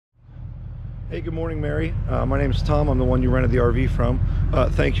Hey, good morning, Mary. My name is Tom. I'm the one you rented the RV from.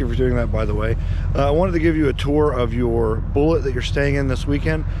 Thank you for doing that, by the way. I wanted to give you a tour of your bullet that you're staying in this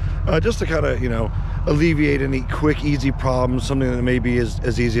weekend, just to kind of, alleviate any quick, easy problems, something that may be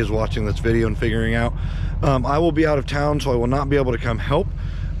as easy as watching this video and figuring out. I will be out of town, so I will not be able to come help.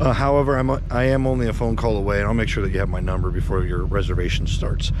 However, I am only a phone call away, and I'll make sure that you have my number before your reservation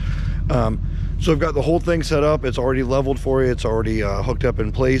starts. So I've got the whole thing set up. It's already leveled for you. It's already hooked up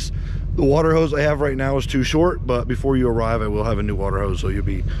in place. The water hose I have right now is too short, but before you arrive, I will have a new water hose, so you'll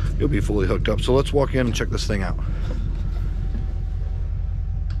be fully hooked up. So let's walk in and check this thing out.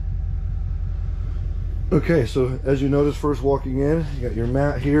 Okay, so as you notice first walking in, you got your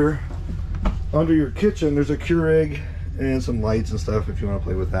mat here. Under your kitchen, there's a Keurig and some lights and stuff if you want to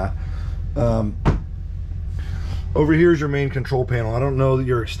play with that. Over here is your main control panel. I don't know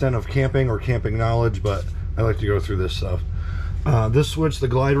your extent of camping or camping knowledge, but I like to go through this stuff. This switch, the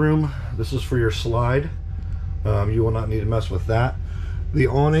glide room, this is for your slide. You will not need to mess with that. The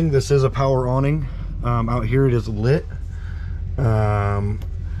awning, this is a power awning. Out here it is lit. As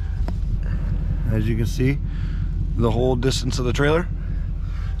you can see, the whole distance of the trailer.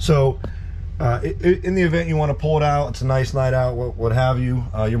 So in the event you want to pull it out, it's a nice night out, what have you,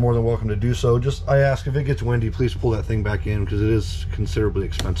 you're more than welcome to do so. Just, I ask, if it gets windy, please pull that thing back in, because it is considerably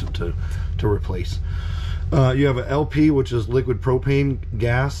expensive to replace. You have an LP, which is liquid propane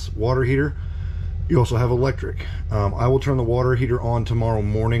gas water heater. You also have electric. I will turn the water heater on tomorrow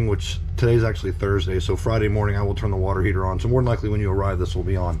morning, which today's actually Thursday, so Friday morning I will turn the water heater on. So more than likely when you arrive, this will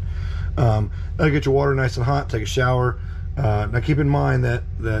be on. That'll get your water nice and hot, take a shower. Now keep in mind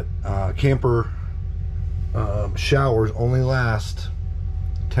that camper showers only last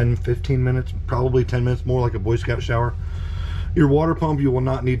 10-15 minutes, probably 10 minutes, more like a Boy Scout shower. Your water pump, you will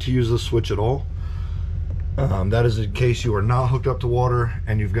not need to use this switch at all. That is in case you are not hooked up to water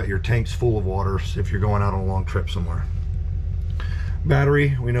and you've got your tanks full of water if you're going out on a long trip somewhere.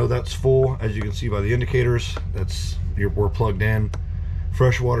 Battery, we know that's full, as you can see by the indicators. We're plugged in.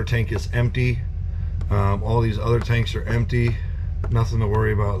 Freshwater tank is empty. All these other tanks are empty. Nothing to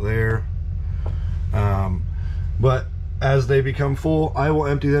worry about there. But as they become full, I will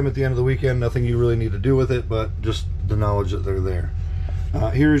empty them at the end of the weekend. Nothing you really need to do with it, but just the knowledge that they're there.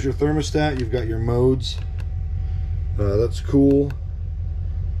 Here's your thermostat. You've got your modes. That's cool.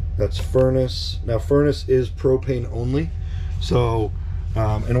 That's furnace. Now furnace is propane only. So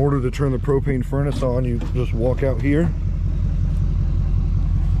in order to turn the propane furnace on, you just walk out here.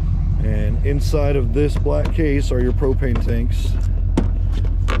 And inside of this black case are your propane tanks.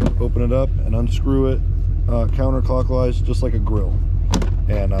 Open it up and unscrew it counterclockwise, just like a grill.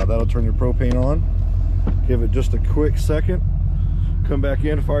 And that'll turn your propane on. Give it just a quick second. Come back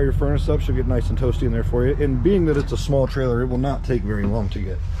in, fire your furnace up. She'll get nice and toasty in there for you. And being that it's a small trailer, it will not take very long to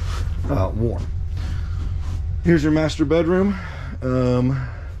get warm. Here's your master bedroom. The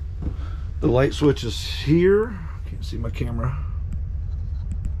light switch is here. Can't see my camera.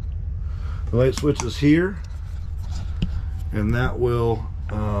 The light switch is here, and that will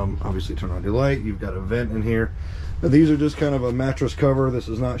obviously turn on your light. You've got a vent in here. Now, these are just kind of a mattress cover. This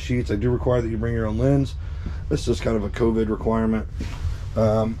is not sheets. I do require that you bring your own linens. This is just kind of a COVID requirement.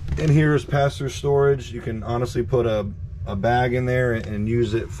 In here is pass-through storage. You can honestly put a bag in there and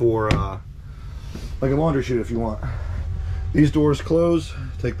use it for like a laundry chute if you want. These doors close.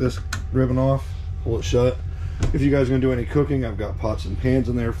 Take this ribbon off, pull it shut. If you guys are going to do any cooking, I've got pots and pans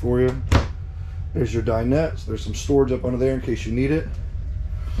in there for you. There's your dinette. There's some storage up under there in case you need it.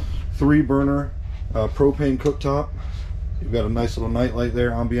 3-burner propane cooktop. You've got a nice little night light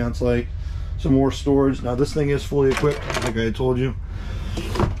there, ambiance light. Some more storage. Now this thing is fully equipped, like I had told you.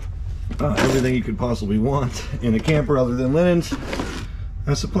 Everything you could possibly want in a camper other than linens.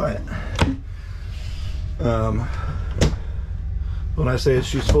 I supply it. When I say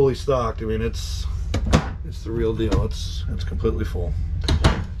she's fully stocked, I mean it's the real deal. It's completely full.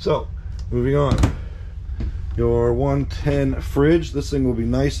 So moving on, your 110 fridge. This thing will be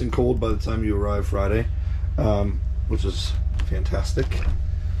nice and cold by the time you arrive Friday, which is fantastic.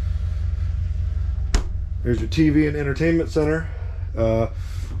 There's your TV and entertainment center,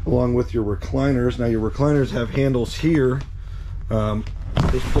 along with your recliners. Now your recliners have handles here.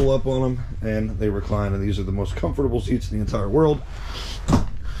 Just pull up on them and they recline, and these are the most comfortable seats in the entire world.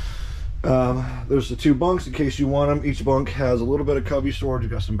 There's the 2 bunks in case you want them. Each bunk has a little bit of cubby storage.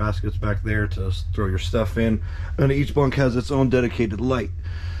 You've got some baskets back there to throw your stuff in, and each bunk has its own dedicated light,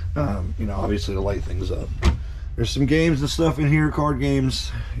 obviously to light things up. There's some games and stuff in here, card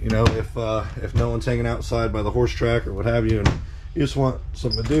games, if no one's hanging outside by the horse track or what have you, and you just want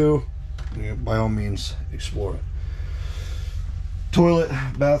something to do, by all means explore it. Toilet,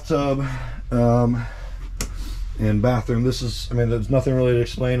 bathtub, And bathroom, this is, I mean, there's nothing really to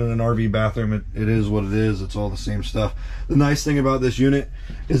explain in an RV bathroom. It is what it is. It's all the same stuff. The nice thing about this unit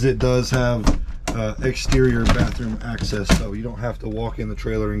is it does have exterior bathroom access, so you don't have to walk in the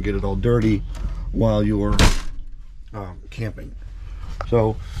trailer and get it all dirty while you're camping.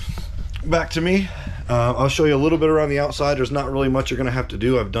 So back to me. I'll show you a little bit around the outside. There's not really much you're going to have to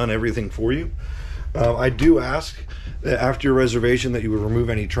do. I've done everything for you. I do ask that after your reservation that you would remove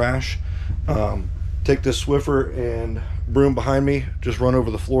any trash. Take this Swiffer and broom behind me, just run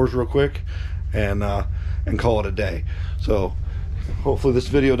over the floors real quick, and call it a day. So hopefully this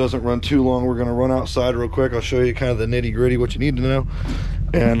video doesn't run too long. We're going to run outside real quick. I'll show you kind of the nitty gritty, what you need to know,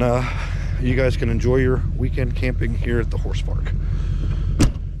 and you guys can enjoy your weekend camping here at the horse park.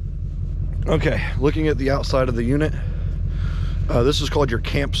 Okay, looking at the outside of the unit, this is called your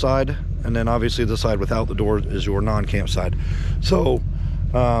camp side, and then obviously the side without the door is your non-camp side. So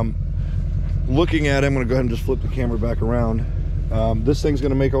looking at it, I'm going to go ahead and just flip the camera back around. This thing's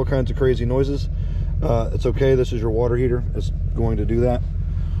going to make all kinds of crazy noises. It's okay, this is your water heater. It's going to do that.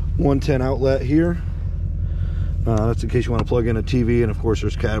 110 outlet here. That's in case you want to plug in a TV, and of course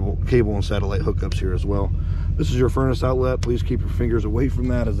there's cable and satellite hookups here as well. This is your furnace outlet. Please keep your fingers away from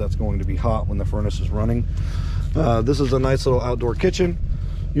that, as that's going to be hot when the furnace is running. This is a nice little outdoor kitchen.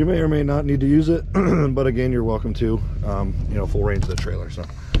 You may or may not need to use it, but again, you're welcome to. You know, full range of the trailer. So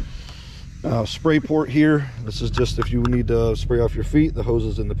spray port here. This is just if you need to spray off your feet. The hose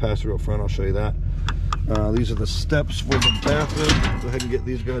is in the pass-through up front. I'll show you that. These are the steps for the bathroom. Go ahead and get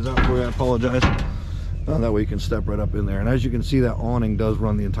these guys out for you. I apologize. That way you can step right up in there. And as you can see, that awning does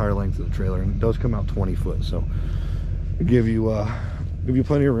run the entire length of the trailer, and it does come out 20 foot. So give you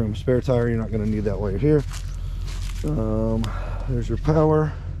plenty of room. Spare tire, you're not going to need that while you're here. There's your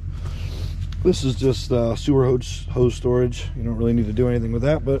power. This is just sewer hose storage. You don't really need to do anything with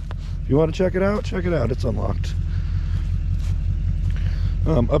that, but if you want to check it out, it's unlocked.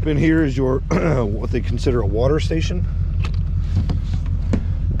 Up in here is your what they consider a water station.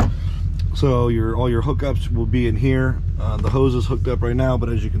 So all your hookups will be in here. The hose is hooked up right now, but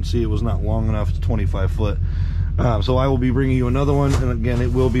as you can see, it was not long enough. It's 25 foot. So I will be bringing you another one, and again,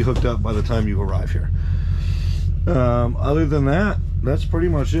 it will be hooked up by the time you arrive here. Other than that, that's pretty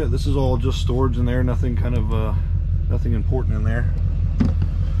much it. This is all just storage in there. Nothing kind of nothing important in there.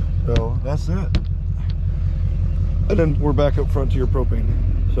 So that's it. And then we're back up front to your propane.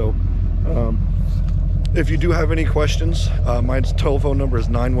 So if you do have any questions, my telephone number is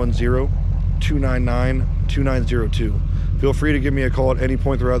 910-299-2902. Feel free to give me a call at any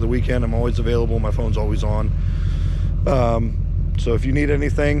point throughout the weekend. I'm always available. My phone's always on. So if you need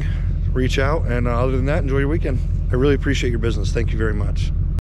anything, reach out. And other than that, enjoy your weekend. I really appreciate your business. Thank you very much.